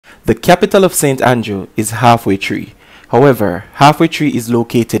The capital of St. Andrew is Halfway Tree. However, Halfway Tree is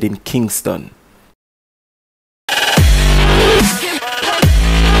located in Kingston.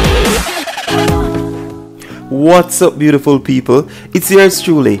 What's up, beautiful people? It's yours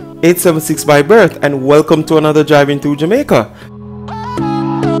truly, 876 by birth, and welcome to another Driving Through Jamaica.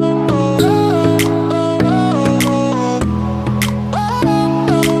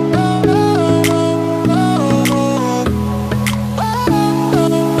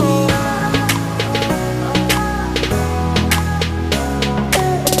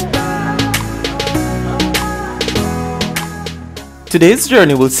 Today's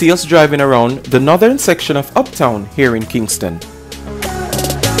journey will see us driving around the northern section of Uptown here in Kingston.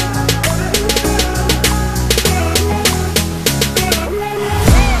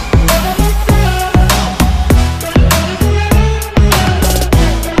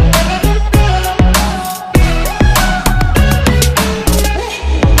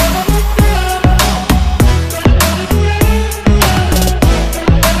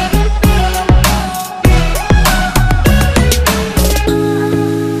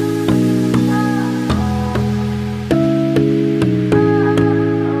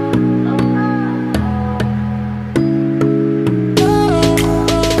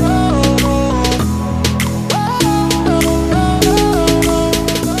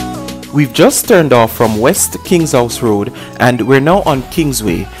 We've just turned off from West King's House Road and we're now on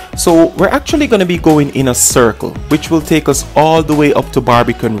Kingsway. So we're actually going to be going in a circle, which will take us all the way up to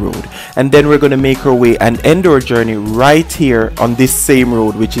Barbican Road. And then we're going to make our way and end our journey right here on this same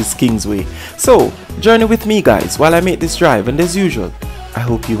road, which is Kingsway. So journey with me, guys, while I make this drive, and as usual, I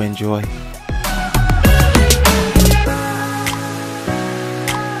hope you enjoy.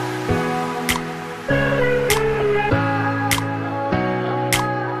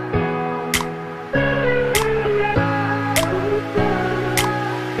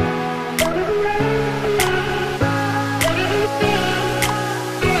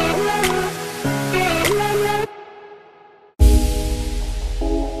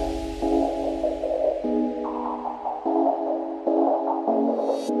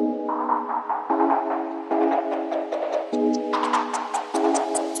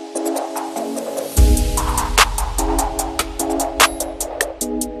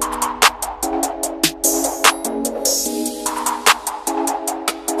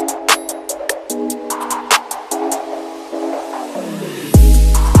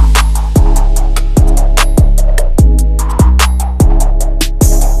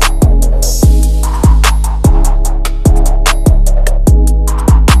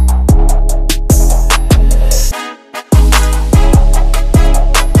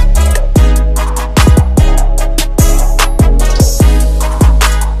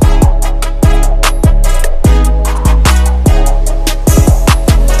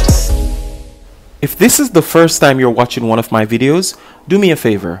 If this is the first time you're watching one of my videos, do me a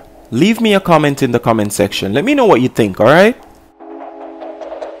favor, leave me a comment in the comment section. Let me know what you think, alright?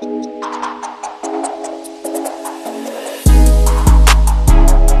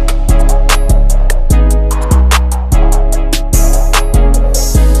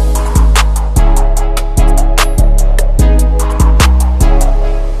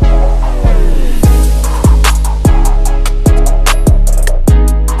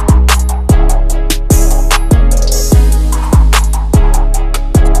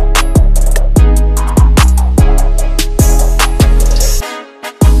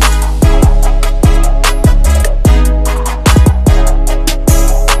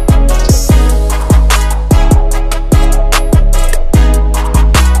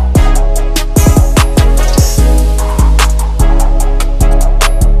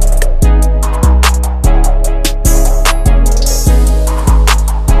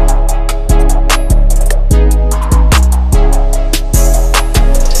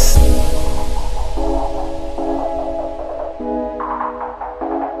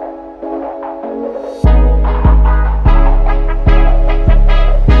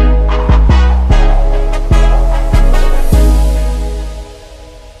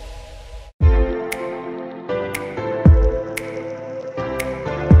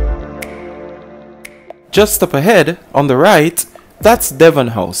 Just up ahead, on the right, that's Devon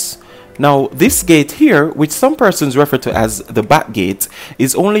House. Now, this gate here, which some persons refer to as the back gate,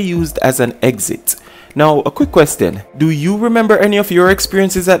 is only used as an exit. Now, a quick question. Do you remember any of your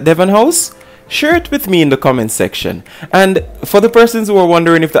experiences at Devon House? Share it with me in the comment section. And for the persons who are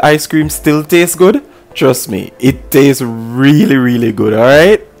wondering if the ice cream still tastes good, trust me, it tastes really, really good,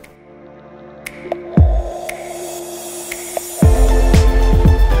 alright?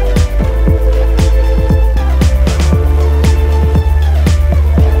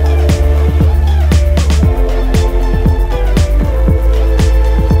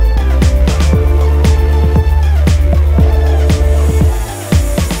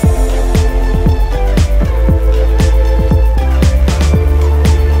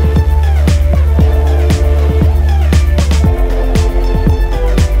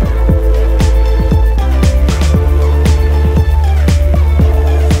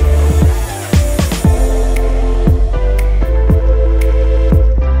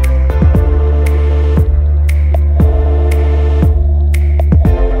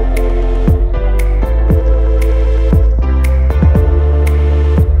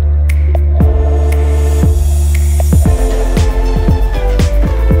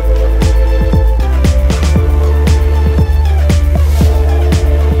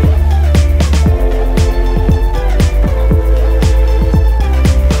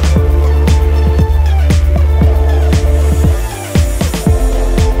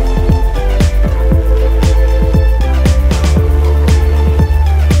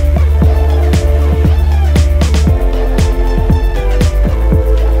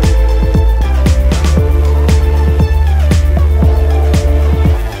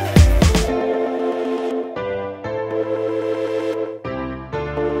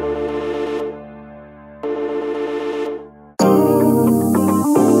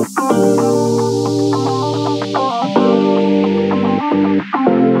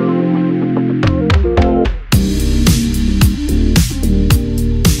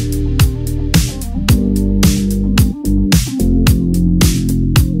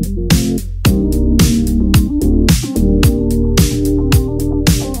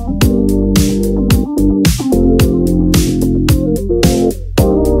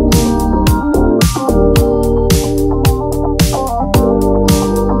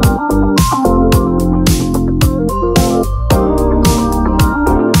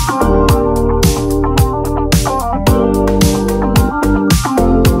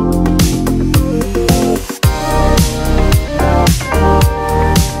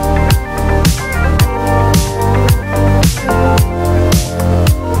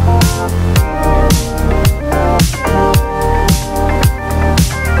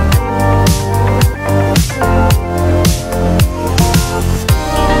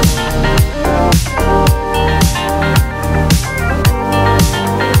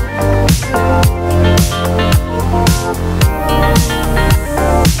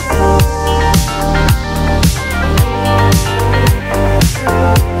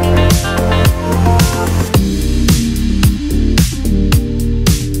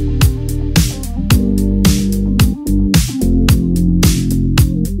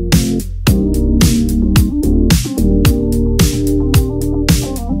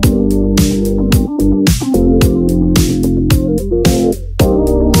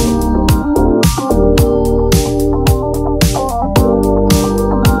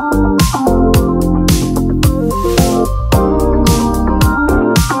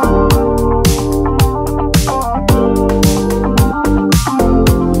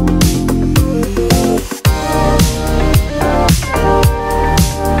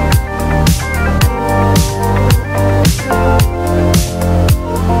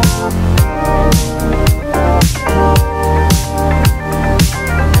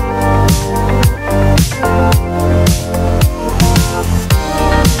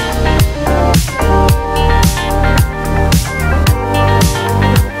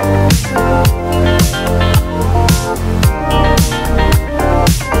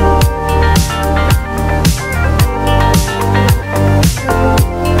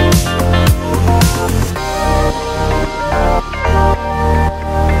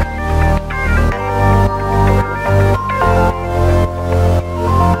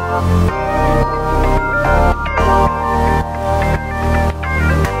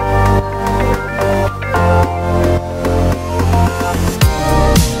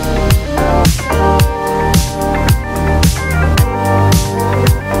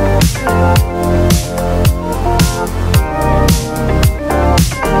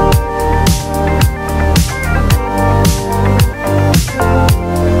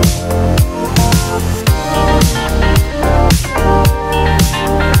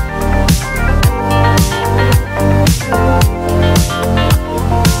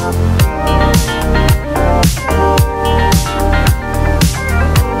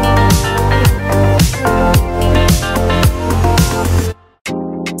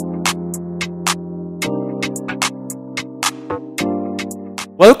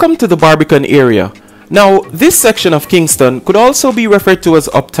 Welcome to the Barbican area. Now, this section of Kingston could also be referred to as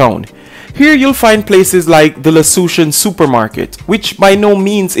Uptown. Here you'll find places like the Lassutian Supermarket, which by no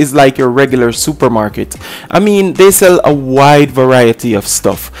means is like your regular supermarket. I mean, they sell a wide variety of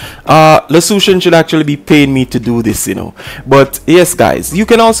stuff. Lassutian should actually be paying me to do this, you know. But yes, guys, you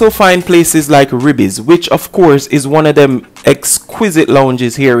can also find places like Ribby's, which of course is one of them exquisite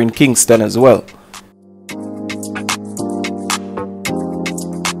lounges here in Kingston as well.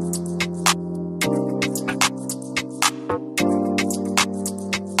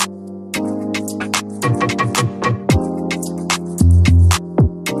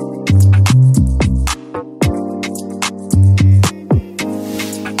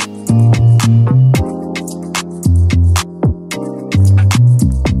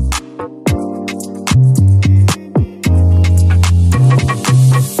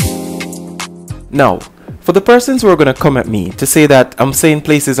 Now, for the persons who are going to come at me to say that I'm saying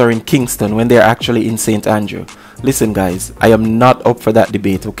places are in Kingston when they're actually in St. Andrew, listen guys, I am not up for that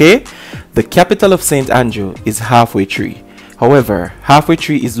debate, okay? The capital of St. Andrew is Halfway Tree. However, Halfway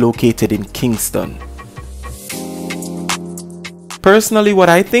Tree is located in Kingston. Personally, what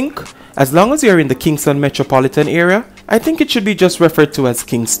I think, as long as you're in the Kingston metropolitan area, I think it should be just referred to as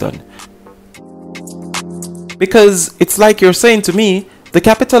Kingston. Because it's like you're saying to me, the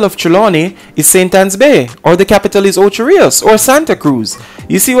capital of Trelawney is St. Anne's Bay, or the capital is Ocho Rios, or Santa Cruz.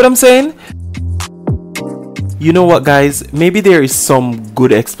 You see what I'm saying? You know what, guys? Maybe there is some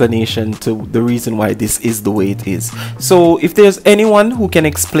good explanation to the reason why this is the way it is. So if there's anyone who can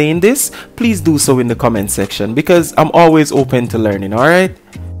explain this, please do so in the comment section, because I'm always open to learning, alright?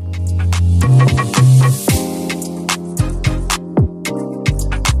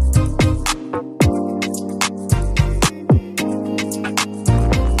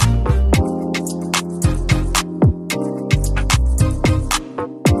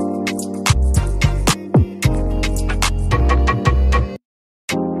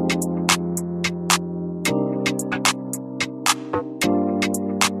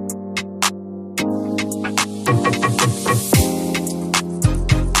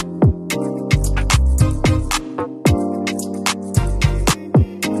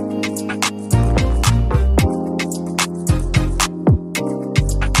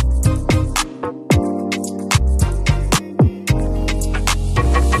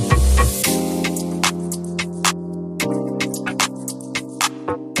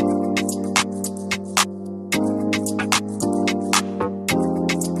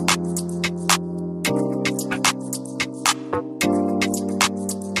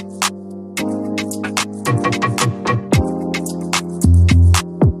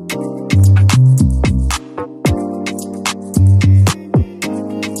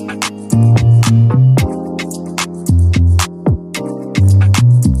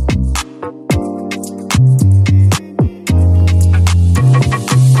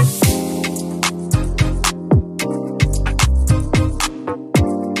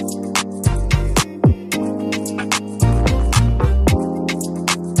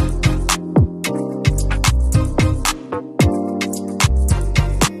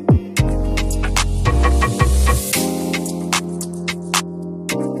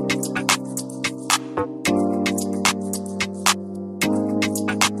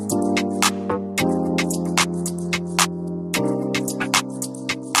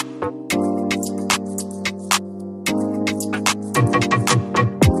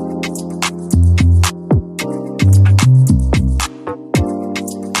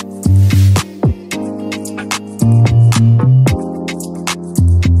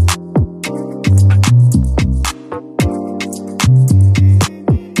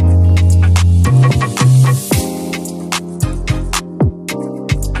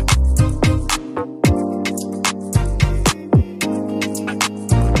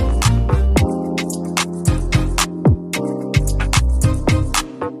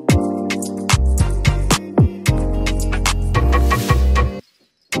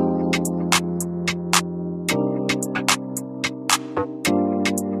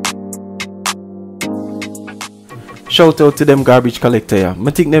 Shout out to them garbage collector, yeah. I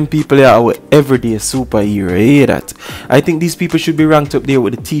think them people are our everyday superhero, you hear that? I think these people should be ranked up there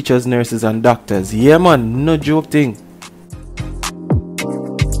with the teachers, nurses and doctors. Yeah man, no joke thing.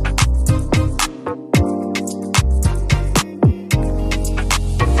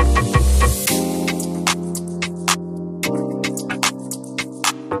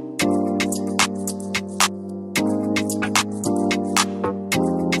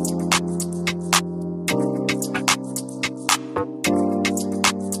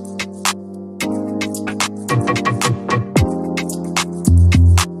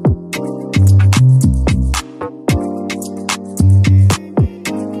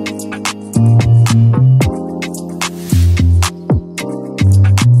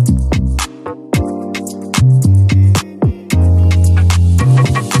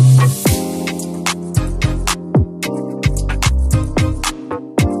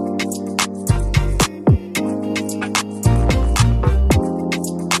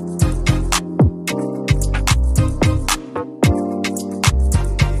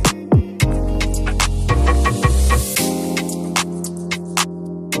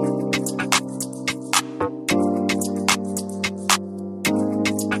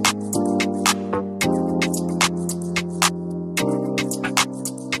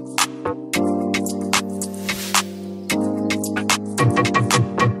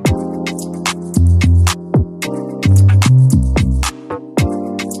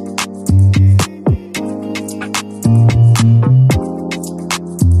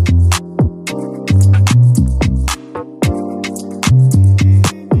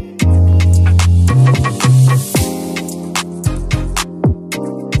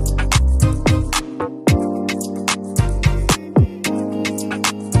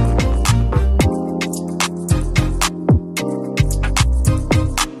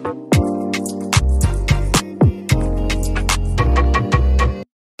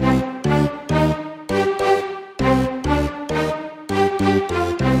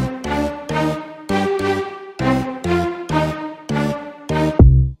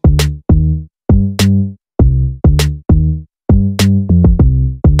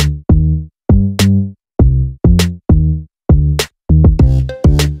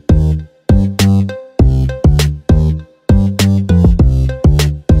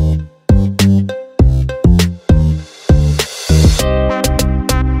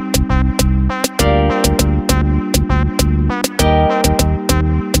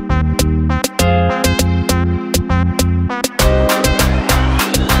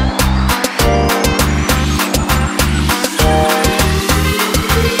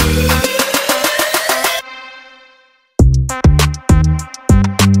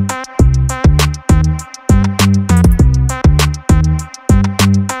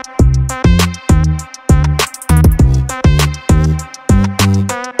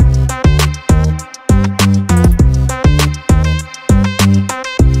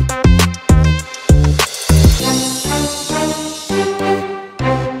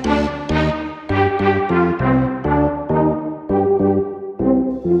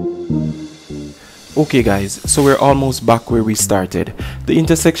 Okay guys, so we're almost back where we started. The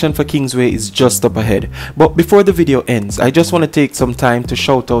intersection for Kingsway is just up ahead. But before the video ends, I just want to take some time to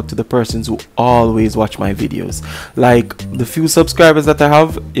shout out to the persons who always watch my videos. Like the few subscribers that I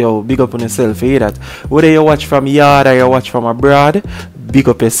have, yo, big up on yourself, hear that? Whether you watch from yard or you watch from abroad, big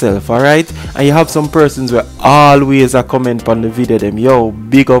up yourself, alright? And you have some persons who always a comment on the video them, yo,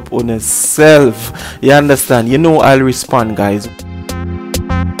 big up on yourself. You understand? You know I'll respond, guys.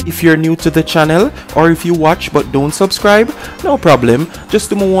 If you're new to the channel or if you watch but don't subscribe, no problem.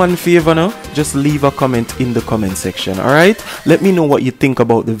 Just do me one favor now. Just leave a comment in the comment section, alright? Let me know what you think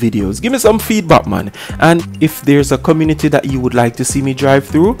about the videos. Give me some feedback, man. And if there's a community that you would like to see me drive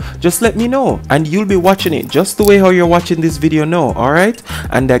through, just let me know and you'll be watching it just the way how you're watching this video now, alright?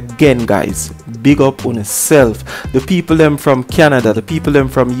 And again, guys, big up on yourself. The people them from Canada, the people them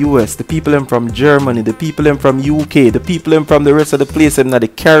from US, the people them from Germany, the people them from UK, the people them from the rest of the place them that the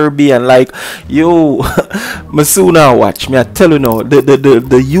Caribbean, like, yo, me soon watch. Me I tell you now, the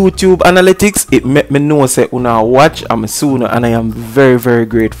YouTube analytics, it make me know say una watch. I'm soon, and I am very, very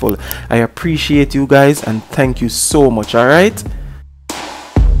grateful. I appreciate you guys and thank you so much. All right.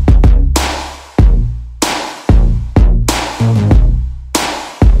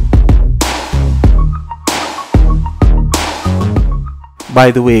 By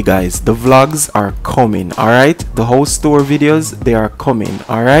the way guys, the vlogs are coming, alright? The house tour videos, they are coming,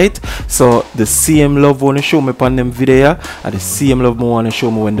 alright? So the same love wanna show me upon them video and the same love wanna show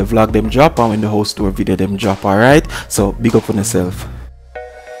me when the vlog them drop and when the house tour video them drop, alright? So big up on yourself.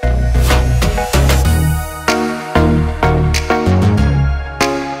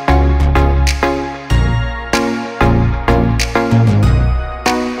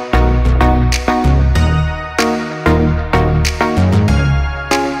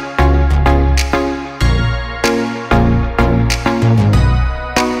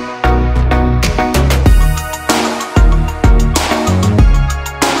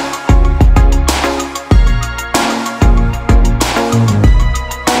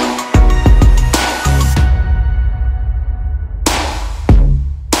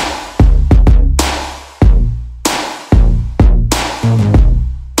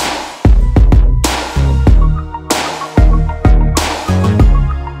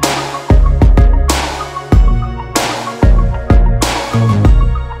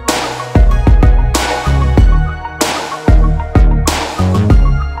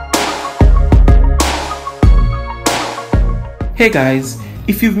 Hey guys,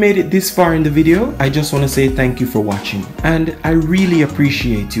 if you've made it this far in the video, I just want to say thank you for watching and I really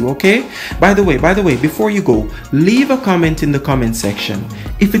appreciate you, okay? By the way, before you go, leave a comment in the comment section.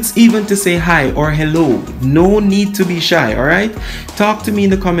 If it's even to say hi or hello, no need to be shy, alright? Talk to me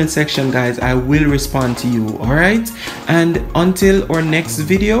in the comment section, guys. I will respond to you, alright? And until our next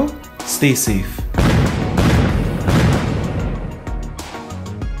video, stay safe.